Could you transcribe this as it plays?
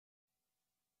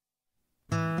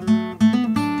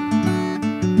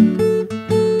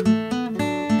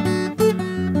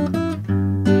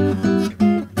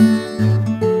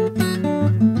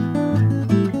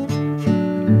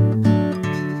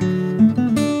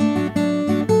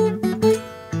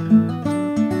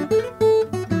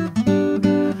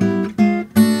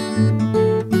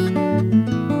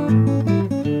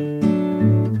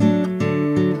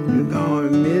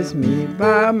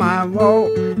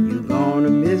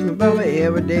about my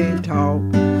everyday talk.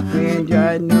 Friends,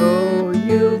 I know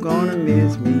you're gonna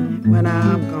miss me when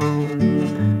I'm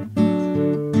gone.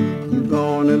 You're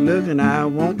gonna look and I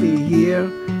won't be here.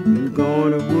 You're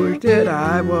gonna wish that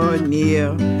I was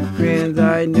near. Friends,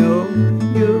 I know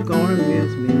you're gonna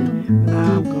miss me when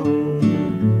I'm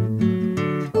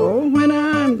gone. Oh, when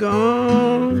I'm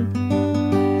gone.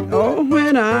 Oh,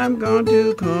 when I'm gone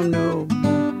to come no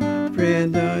more.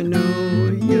 Friends, I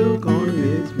know you're gonna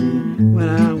miss me when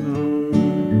I'm gone.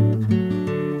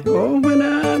 Oh, when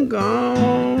I'm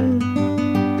gone.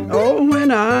 Oh,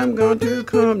 when I'm gone to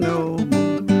come no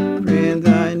more. Friends,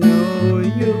 I know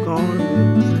you're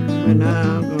gonna miss me when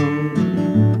I'm gone.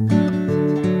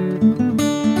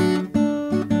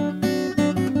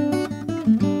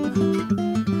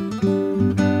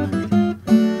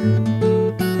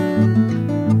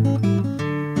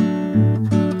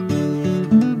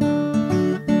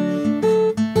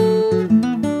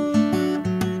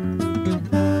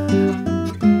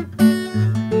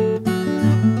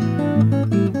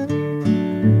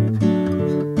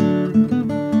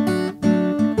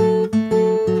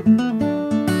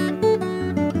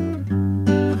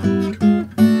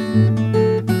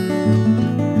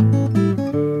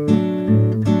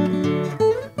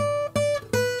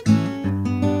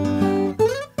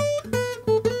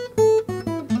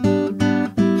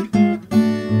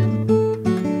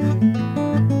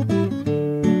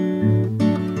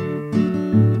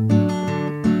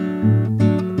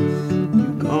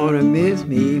 Miss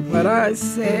me what I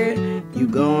said, you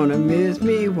gonna miss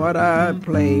me what I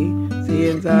play.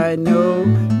 Since I know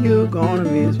you're gonna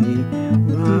miss me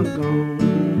when I'm gone.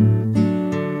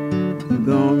 You're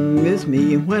gonna miss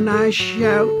me when I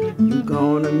shout, you're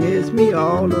gonna miss me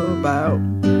all about.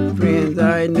 Friends,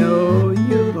 I know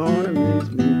you're gonna miss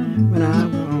me when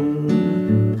I'm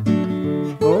gone.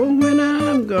 Oh, when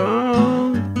I'm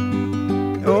gone.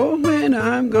 Oh, when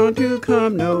I'm gone to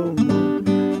come no more.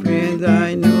 Friends,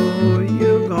 I know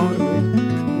you're gonna miss me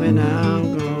when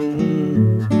I'm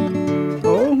gone.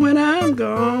 Oh, when I'm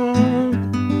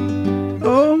gone.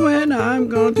 Oh, when I'm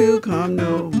gone to come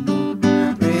no more.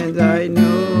 Friends, I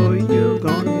know you're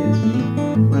gonna miss me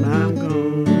when I'm gone.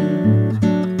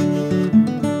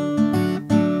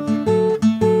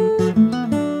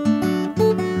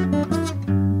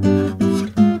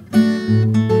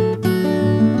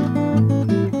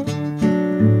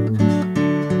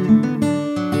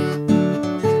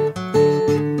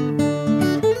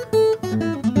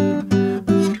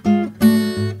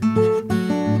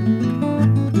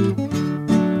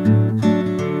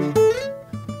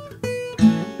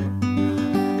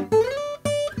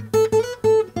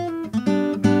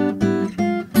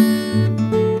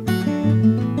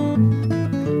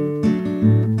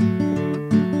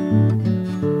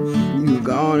 You're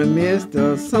gonna miss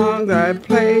the songs I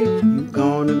play. You're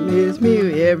gonna miss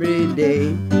me every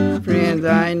day. Friends,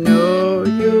 I know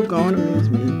you're gonna miss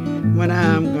me when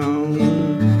I'm gone.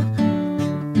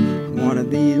 One of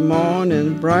these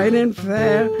mornings, bright and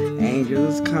fair,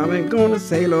 angels coming, gonna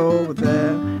sail over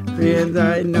there. Friends,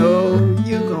 I know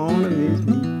you're gonna miss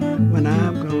me when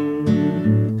I'm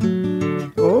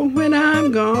gone. Oh, when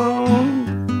I'm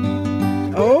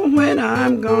gone. Oh, when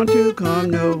I'm gone to come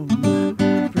no more.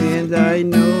 Friends, I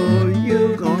know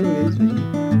you're gonna miss me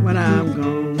when I'm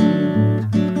gone.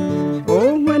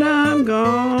 Oh, when I'm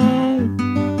gone.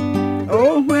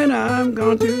 Oh, when I'm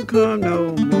gone to come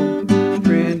no more.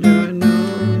 Friends, I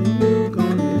know you're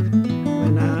gonna miss me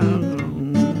when I'm gone.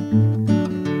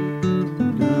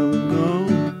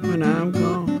 I'm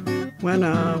gone, when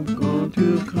I'm gone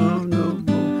to come.